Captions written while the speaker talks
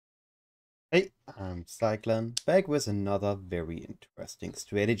Hey, I'm Cyclon, back with another very interesting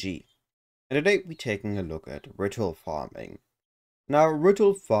strategy. And today we're taking a look at ritual farming. Now,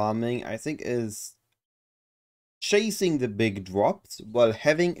 ritual farming, I think, is chasing the big drops while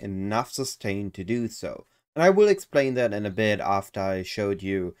having enough sustain to do so. And I will explain that in a bit after I showed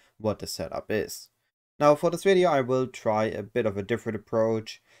you what the setup is. Now, for this video, I will try a bit of a different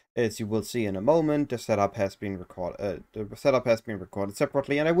approach. As you will see in a moment, the setup has been recorded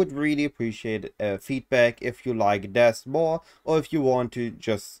separately, and I would really appreciate feedback if you like this more, or if you want to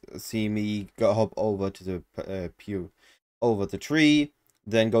just see me go hop over to the over the tree,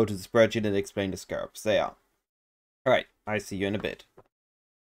 then go to the spreadsheet and explain the scarabs there. Alright, I see you in a bit.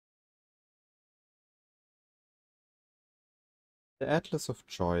 The Atlas of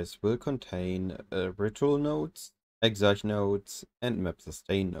Choice will contain ritual nodes, exarch nodes, and map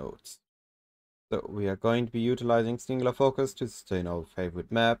sustain nodes. So we are going to be utilizing Singular Focus to sustain our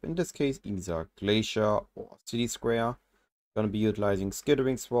favorite map, in this case either Glacier or City Square. Going to be utilizing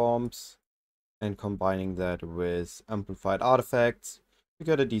Skittering Swarms and combining that with Amplified Artifacts. We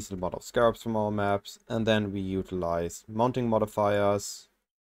get a decent amount of Scarabs from our maps, and then we utilize Mounting Modifiers,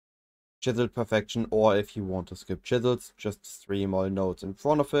 Chiseled Perfection, or if you want to skip chisels, just 3 more nodes in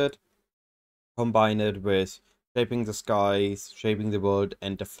front of it. Combine it with Shaping the Skies, Shaping the World,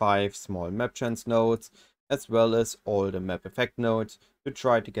 and the 5 small map chance nodes, as well as all the map effect nodes, to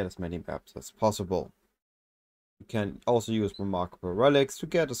try to get as many maps as possible. You can also use Remarkable Relics to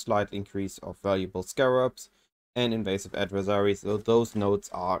get a slight increase of valuable Scarabs and Invasive Adversaries, so those nodes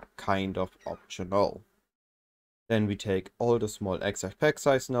are kind of optional. Then we take all the small Exarch pack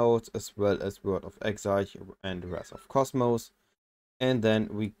size nodes, as well as Word of Exarch and Wrath of Cosmos. And then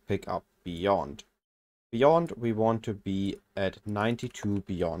we pick up Beyond. Beyond, we want to be at 92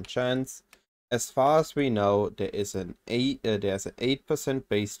 Beyond chance. As far as we know, there's an 8%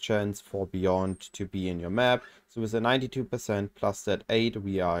 base chance for Beyond to be in your map. So with a 92% plus that 8,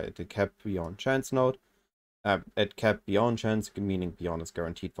 we are at the capped Beyond chance node. At capped Beyond chance, meaning Beyond is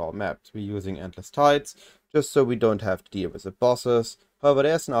guaranteed for our maps. We're using Endless Tides, just so we don't have to deal with the bosses. However,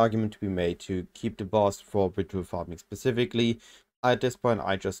 there's an argument to be made to keep the boss for ritual farming specifically. At this point,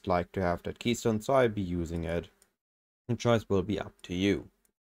 I just like to have that keystone, so I'll be using it. The choice will be up to you.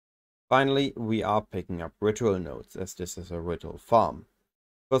 Finally, we are picking up ritual nodes, as this is a ritual farm.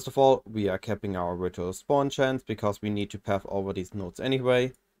 First of all, we are capping our ritual spawn chance, because we need to path over these nodes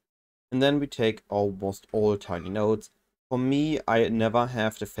anyway. And then we take almost all tiny nodes. For me, I never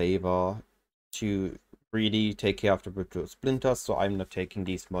have the favor to really take care of the ritual splinters, so I'm not taking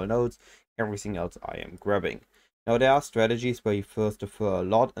these small nodes. Everything else I am grabbing. Now there are strategies where you first defer a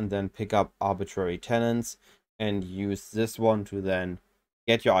lot and then pick up arbitrary tenants and use this one to then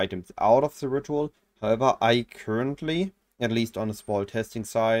get your items out of the ritual. However, I currently, at least on a small testing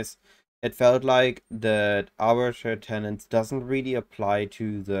size, it felt like that arbitrary tenants doesn't really apply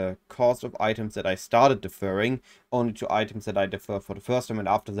to the cost of items that I started deferring, only to items that I defer for the first time, and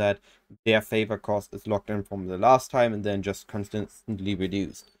after that their favor cost is locked in from the last time and then just constantly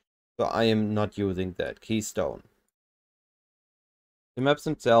reduced. So I am not using that keystone. The maps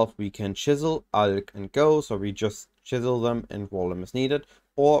themselves we can chisel, alch, and go, so we just chisel them and roll them as needed,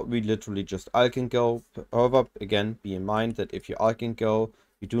 or we literally just alch and go. However, again, be in mind that if you alch and go,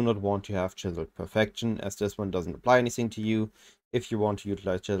 you do not want to have Chiseled Perfection, as this one doesn't apply anything to you. If you want to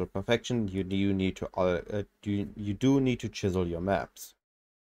utilize Chiseled Perfection, you do need to chisel your maps.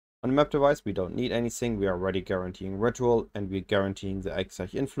 On the map device, we don't need anything. We are already guaranteeing Ritual, and we're guaranteeing the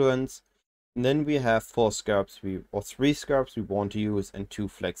Exarch Influence. And then we have 3 Scarabs we want to use, and 2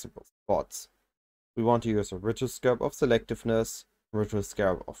 flexible spots. We want to use a Ritual Scarab of Selectiveness, Ritual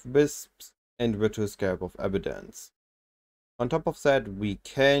Scarab of Wisps, and Ritual Scarab of Evidence. On top of that, we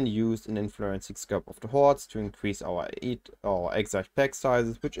can use an Influencing Scarab of the Hordes to increase our Exarch pack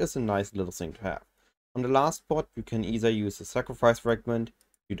sizes, which is a nice little thing to have. On the last spot, you can either use a Sacrifice Fragment,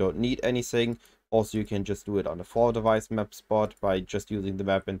 you don't need anything. Also, you can just do it on the 4 device map spot by just using the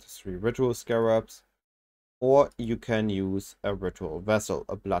map into 3 Ritual Scarabs. Or you can use a Ritual Vessel,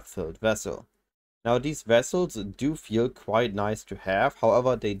 a blood-filled vessel. Now these vessels do feel quite nice to have,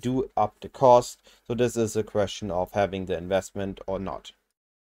 however they do up the cost, so this is a question of having the investment or not.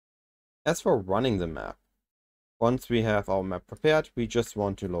 As for running the map, once we have our map prepared, we just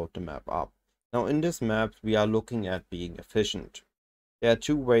want to load the map up. Now in this map we are looking at being efficient. There are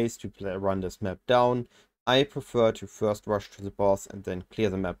 2 ways to run this map down. I prefer to first rush to the boss and then clear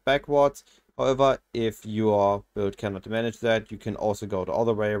the map backwards. However, if your build cannot manage that, you can also go the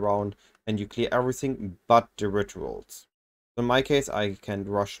other way around and you clear everything but the rituals. So in my case, I can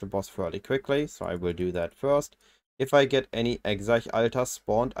rush the boss fairly quickly, so I will do that first. If I get any Exarch altars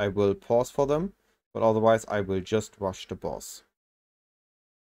spawned, I will pause for them, but otherwise I will just rush the boss.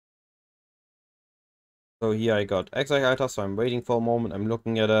 So here I got Exarch altars, so I'm waiting for a moment, I'm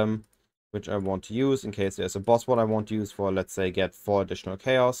looking at them, which I want to use in case there's a boss one I want to use for, let's say, get 4 additional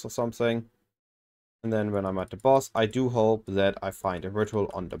chaos or something. And then when I'm at the boss, I do hope that I find a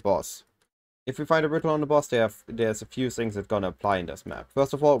ritual on the boss. If we find a ritual on the boss, there's a few things that's gonna apply in this map.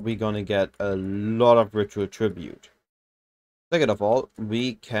 First of all, we're gonna get a lot of ritual tribute. Second of all,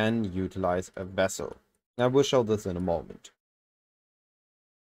 we can utilize a vessel. I will show this in a moment.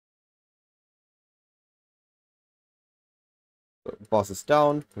 So, boss is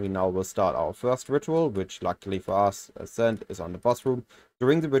down. We now will start our first ritual, which luckily for us, as said, is on the boss room.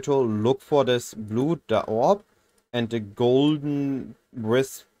 During the ritual, look for this blue orb and the golden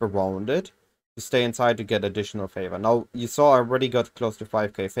wisp around it to stay inside to get additional favor. Now, you saw I already got close to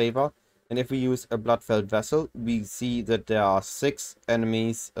 5k favor. And if we use a Bloodfelt Vessel, we see that there are 6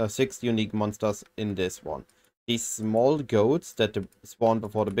 enemies, 6 unique monsters in this one. These small goats that spawn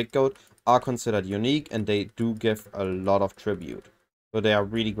before the big goat are considered unique, and they do give a lot of tribute. So they are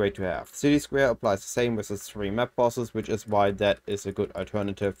really great to have. City Square applies the same with its 3 map bosses, which is why that is a good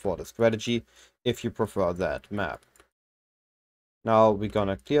alternative for the strategy, if you prefer that map. Now we're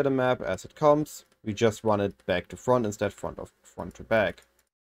gonna clear the map as it comes. We just run it back to front instead of front to back.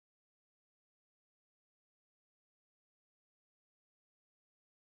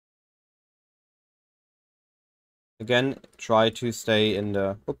 Again, try to stay in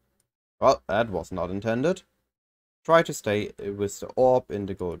the... well, that was not intended. Try to stay with the orb in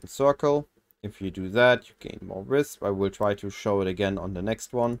the golden circle. If you do that, you gain more wisp. I will try to show it again on the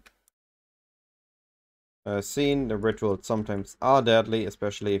next one. Seen, the rituals sometimes are deadly,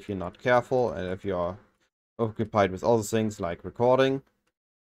 especially if you're not careful and if you're occupied with other things like recording.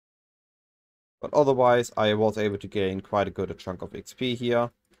 But otherwise, I was able to gain quite a good chunk of XP here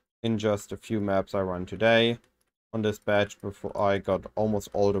in just a few maps I run today on this badge before I got almost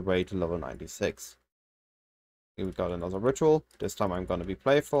all the way to level 96. Here we got another ritual. This time I'm gonna be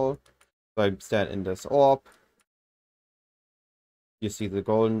playful. So I stand in this orb. You see the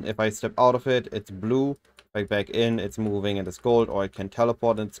golden. If I step out of it, it's blue. If I back in, it's moving and it's gold, or I can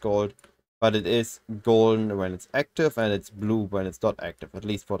teleport and it's gold. But it is golden when it's active and it's blue when it's not active, at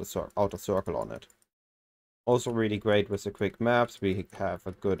least for the outer circle on it. Also really great with the quick maps, we have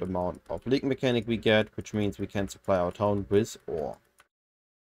a good amount of leak mechanic we get, which means we can supply our town with ore.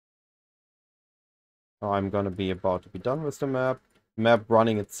 Now I'm gonna be about to be done with the map. Map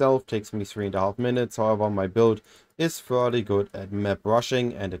running itself takes me 3.5 minutes, however my build is fairly good at map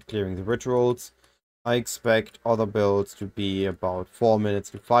rushing and at clearing the rituals. I expect other builds to be about 4 minutes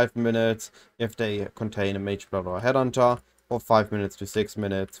to 5 minutes if they contain a Mage Blood or a Headhunter, or 5 minutes to 6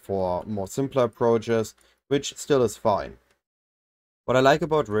 minutes for more simpler approaches, which still is fine. What I like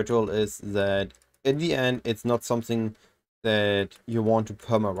about Ritual is that in the end it's not something that you want to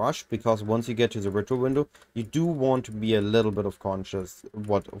perma-rush, because once you get to the Ritual window, you do want to be a little bit of conscious of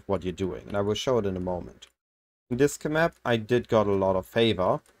what you're doing, and I will show it in a moment. In this map, I did got a lot of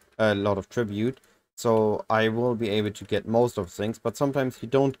favor, a lot of tribute, so I will be able to get most of things, but sometimes you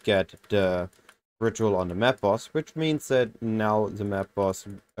don't get the Ritual on the map boss, which means that now the map boss,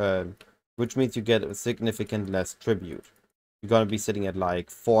 which means you get a significant less tribute. You're gonna be sitting at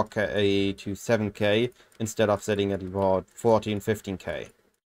like 4k to 7k instead of sitting at about 14, 15k.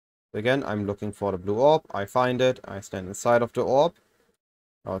 So again, I'm looking for the blue orb. I find it. I stand inside of the orb.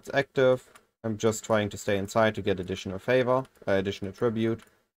 Now it's active. I'm just trying to stay inside to get additional favor, additional tribute.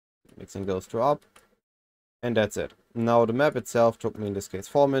 Mixing those two up. And that's it. Now the map itself took me in this case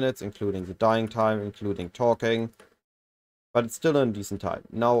 4 minutes, including the dying time, including talking. But it's still a decent time.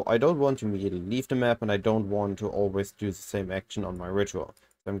 Now, I don't want to immediately leave the map, and I don't want to always do the same action on my ritual.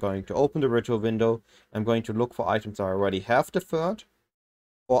 So I'm going to open the ritual window. I'm going to look for items I already have deferred,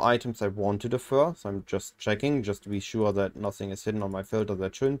 or items I want to defer. So I'm just checking, just to be sure that nothing is hidden on my filter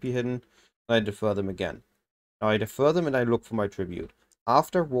that shouldn't be hidden. And I defer them again. Now I defer them and I look for my tribute.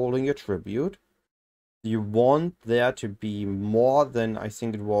 After rolling your tribute, you want there to be more than, I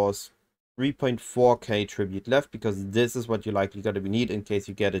think it was 3.4k tribute left, because this is what you likely going to need in case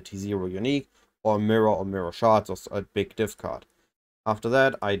you get a T0 unique or mirror shards or a big diff card. After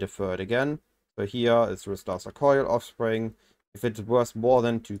that, I defer it again. So here is Restasa Coil Offspring. If it's worth more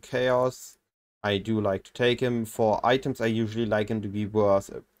than 2 chaos, I do like to take him. For items, I usually like him to be worth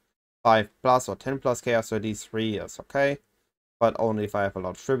 5 plus or 10 plus chaos, so these 3 is okay. But only if I have a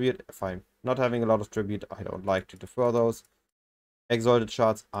lot of tribute. If I'm not having a lot of tribute, I don't like to defer those. Exalted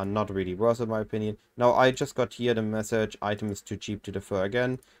shards are not really worth it, in my opinion. Now, I just got here the message, item is too cheap to defer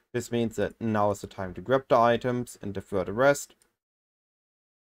again. This means that now is the time to grab the items and defer the rest.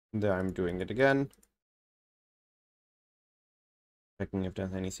 There I'm doing it again. Checking if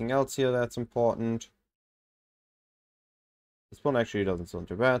there's anything else here that's important. This one actually doesn't sound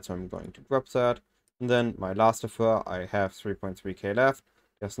too bad, so I'm going to grab that. And then my last defer, I have 3.3k left.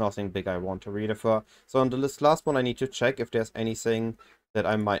 There's nothing big I want to redefer. So on this last one, I need to check if there's anything that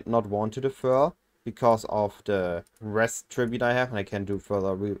I might not want to defer because of the rest tribute I have, and I can do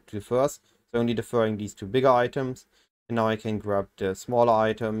further defers. So only deferring these two bigger items, and now I can grab the smaller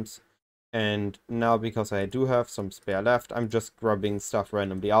items. And now, because I do have some spare left, I'm just grabbing stuff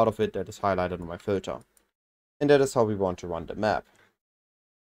randomly out of it that is highlighted on my filter. And that is how we want to run the map.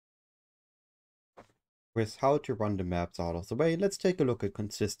 With how to run the maps out of the way, let's take a look at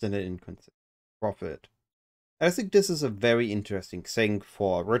consistent and inconsistent profit. I think this is a very interesting thing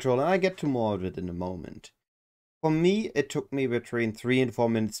for Ritual, and I get to more of it in a moment. For me, it took me between 3 and 4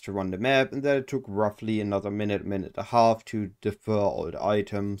 minutes to run the map, and then it took roughly another minute and a half to defer all the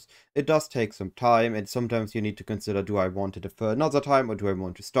items. It does take some time, and sometimes you need to consider, do I want to defer another time, or do I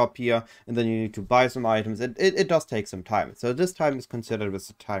want to stop here? And then you need to buy some items. It does take some time. So this time is considered as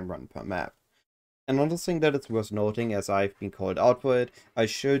the time run per map. Another thing that it's worth noting, as I've been called out for it, I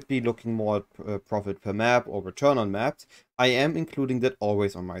should be looking more at profit per map or return on maps. I am including that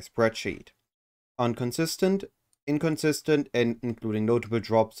always on my spreadsheet. On consistent, inconsistent, and including notable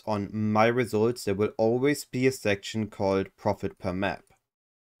drops on my results, there will always be a section called profit per map.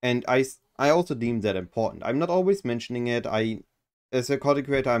 And I also deem that important. I'm not always mentioning it. As a content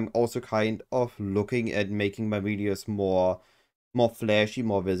creator, I'm also kind of looking at making my videos more flashy,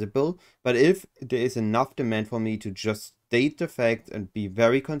 more visible. But if there is enough demand for me to just state the facts and be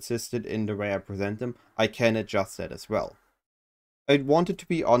very consistent in the way I present them, I can adjust that as well. I wanted to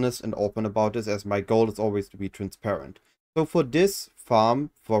be honest and open about this, as my goal is always to be transparent. So for this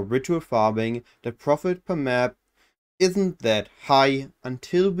farm, for ritual farming, the profit per map isn't that high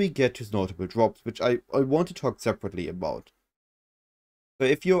until we get to notable drops, which I want to talk separately about. So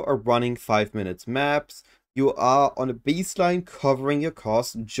if you are running 5 minutes maps, you are on a baseline covering your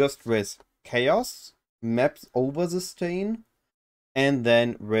costs just with chaos, maps over the stain, and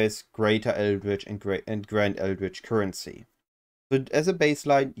then with greater eldritch and grand eldritch currency. So as a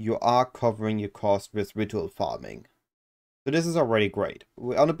baseline, you are covering your cost with ritual farming. So this is already great.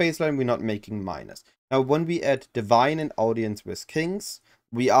 On a baseline, we're not making minus. Now, when we add divine and audience with kings,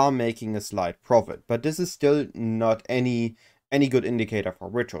 we are making a slight profit. But this is still not any good indicator for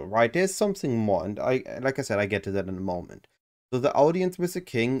ritual, right? There's something more, and like I said, I get to that in a moment. So the audience with a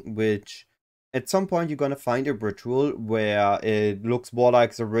king, which at some point you're gonna find a ritual where it looks more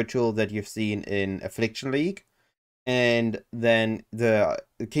like the ritual that you've seen in Affliction League. And then the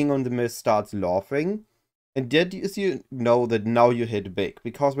king on the mist starts laughing, and that is, you know that now you hit big,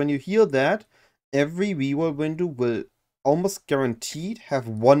 because when you hear that, every reroll window will almost guaranteed have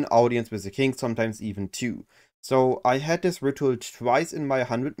one audience with the king, sometimes even two. So I had this ritual twice in my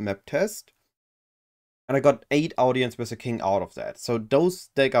 100 map test, and I got 8 audience with the king out of that. So those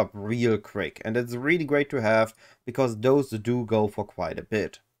stack up real quick, and it's really great to have, because those do go for quite a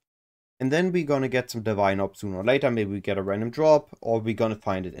bit. And then we're gonna get some divine ops sooner or later. Maybe we get a random drop, or we're gonna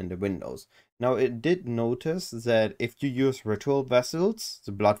find it in the windows. Now, it did notice that if you use ritual vessels,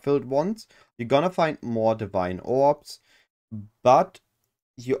 the blood-filled ones, you're gonna find more divine orbs, but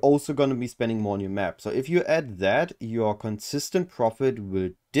you're also gonna be spending more on your map. So if you add that, your consistent profit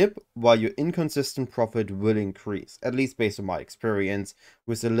will dip, while your inconsistent profit will increase. At least based on my experience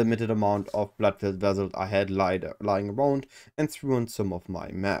with the limited amount of blood-filled vessels I had lying around and through on some of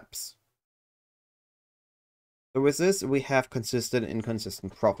my maps. So with this, we have consistent and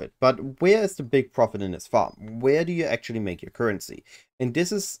inconsistent profit. But where is the big profit in this farm? Where do you actually make your currency? And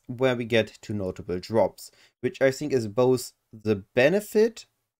this is where we get to notable drops, which I think is both the benefit,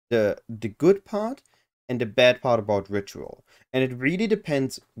 the good part, and the bad part about ritual. And it really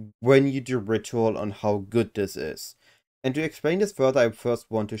depends when you do ritual on how good this is. And to explain this further, I first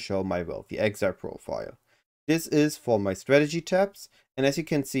want to show my Wealthy Exile profile. This is for my strategy tabs, and as you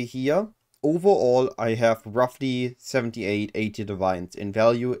can see here, overall, I have roughly 78-80 divines in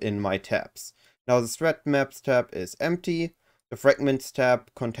value in my tabs. Now, the Strat Maps tab is empty. The Fragments tab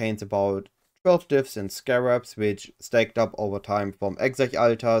contains about 12 diffs and Scarabs, which stacked up over time from Exarch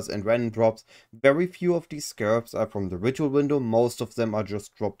Altars and random drops. Very few of these Scarabs are from the Ritual window. Most of them are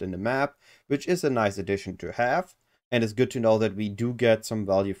just dropped in the map, which is a nice addition to have. And it's good to know that we do get some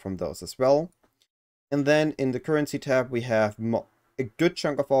value from those as well. And then in the Currency tab, we have a good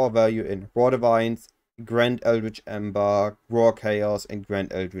chunk of our value in Raw Divines, Grand Eldritch Ember, Raw Chaos, and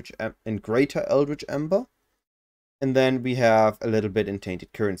Greater Eldritch Ember. And then we have a little bit in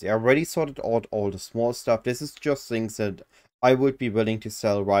tainted currency. I already sorted out all the small stuff. This is just things that I would be willing to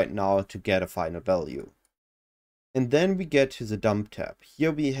sell right now to get a final value. And then we get to the dump tab.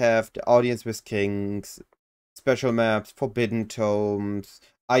 Here we have the audience with kings, special maps, forbidden tomes,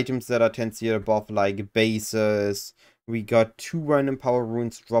 items that are 10 tier above like bases. We got 2 random power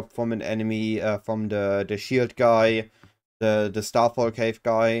runes dropped from an enemy, from the shield guy, the Starfall Cave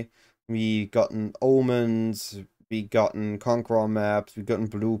guy. We gotten omens, we gotten Conqueror maps, we gotten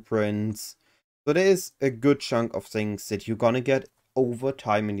blueprints. So there is a good chunk of things that you're gonna get over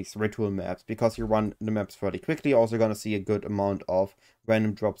time in these ritual maps, because you run the maps fairly quickly. Also gonna see a good amount of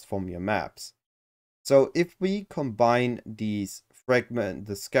random drops from your maps. So if we combine these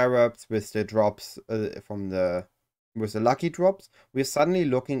the Scarabs with the drops with the lucky drops, we're suddenly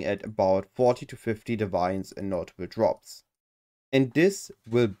looking at about 40 to 50 divines and notable drops. And this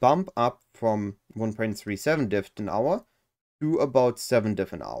will bump up from 1.37 div an hour to about 7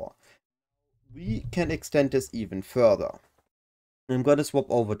 div an hour. We can extend this even further. I'm gonna swap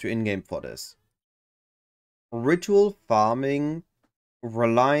over to in-game for this. Ritual farming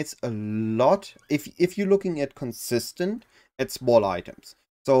relies a lot, if you're looking at consistent, at small items.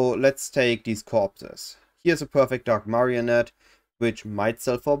 So let's take these corpses. Here's a perfect dark marionette, which might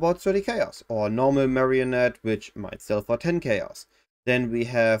sell for about 30 chaos, or a normal marionette, which might sell for 10 chaos. Then we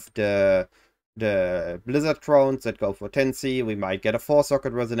have the blizzard crowns that go for 10c. We might get a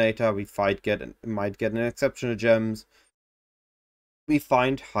 4-socket resonator. We might get an exceptional gems. We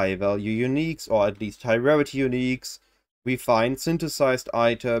find high value uniques, or at least high rarity uniques. We find synthesized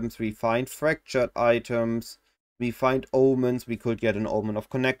items, we find fractured items, we find omens. We could get an omen of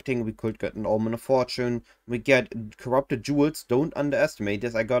connecting, we could get an omen of fortune, we get corrupted jewels. Don't underestimate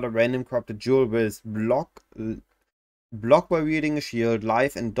this. I got a random corrupted jewel with block by wielding a shield,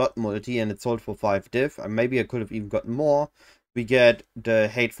 life, and dot multi, and it sold for 5 div. And maybe I could have even gotten more. We get the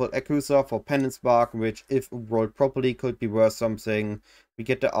Hateful Accuser for Penance Bark, which, if rolled properly, could be worth something. We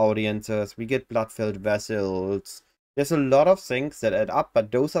get the Audiences, we get Blood-Filled Vessels. There's a lot of things that add up, but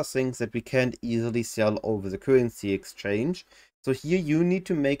those are things that we can't easily sell over the currency exchange. So here you need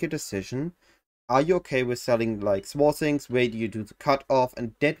to make a decision. Are you okay with selling like small things? Where do you do the cutoff?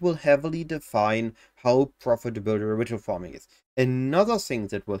 And that will heavily define how profitable the ritual farming is. Another thing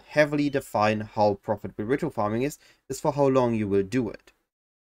that will heavily define how profitable ritual farming is for how long you will do it.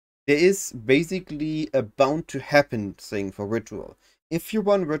 There is basically a bound to happen thing for ritual. If you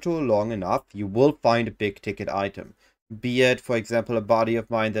run ritual long enough, you will find a big ticket item. Be it, for example, a buddy of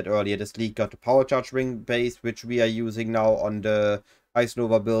mine that earlier this league got the power charge ring base, which we are using now on the Ice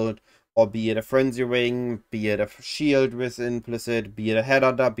Nova build, or be it a frenzy ring, be it a shield with implicit, be it a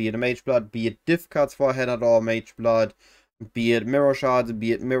header dub, be it a mage blood, be it div cards for a header or mage blood, be it mirror shards,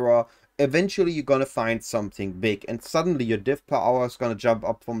 be it mirror. Eventually you're gonna find something big, and suddenly your div per hour is gonna jump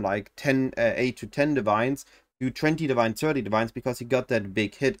up from like 8 to 10 divines to 20 divines, 30 divines, because you got that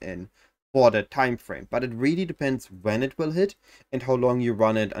big hit in for that time frame. But it really depends when it will hit and how long you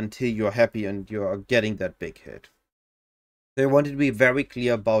run it until you're happy and you're getting that big hit. They wanted to be very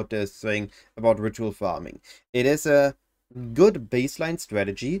clear about this thing about ritual farming. It is a good baseline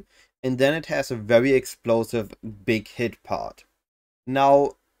strategy, and then it has a very explosive big hit part.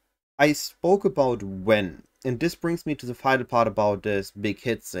 Now, I spoke about when, and this brings me to the final part about this big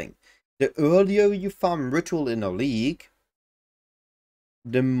hit thing. The earlier you farm ritual in a league,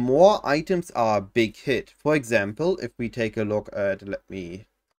 the more items are a big hit. For example, if we take a look at, let me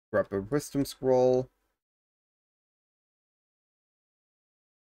grab a wisdom scroll.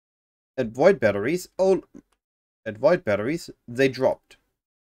 At void batteries, they dropped.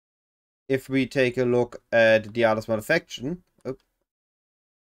 If we take a look at the Atlas Manufacturing,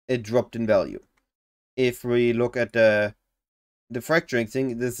 it dropped in value. If we look at the fracturing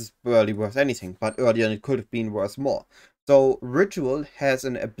thing, this is barely worth anything, but earlier it could have been worth more. So ritual has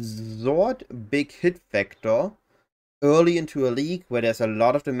an absurd big hit factor early into a league where there's a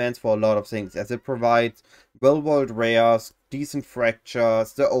lot of demands for a lot of things, as it provides well-rolled rares, decent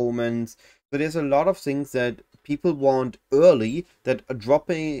fractures, the omens. So there's a lot of things that people want early that are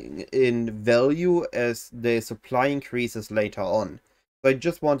dropping in value as the supply increases later on. So I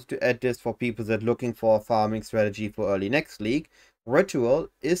just wanted to add this for people that are looking for a farming strategy for early next league. Ritual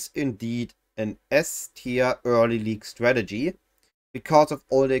is indeed an S tier early league strategy, because of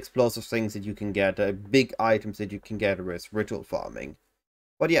all the explosive things that you can get, the big items that you can get with ritual farming.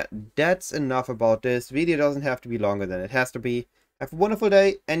 But yeah, that's enough about this. Video doesn't have to be longer than it has to be. Have a wonderful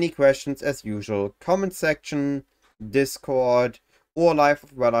day. Any questions, as usual, comment section, Discord, or live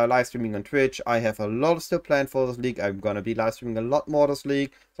while I live streaming on Twitch. I have a lot still planned for this league. I'm gonna be live streaming a lot more this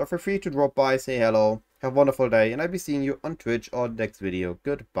league, so feel free to drop by, say hello, have a wonderful day, and I'll be seeing you on Twitch or the next video.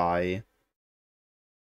 Goodbye.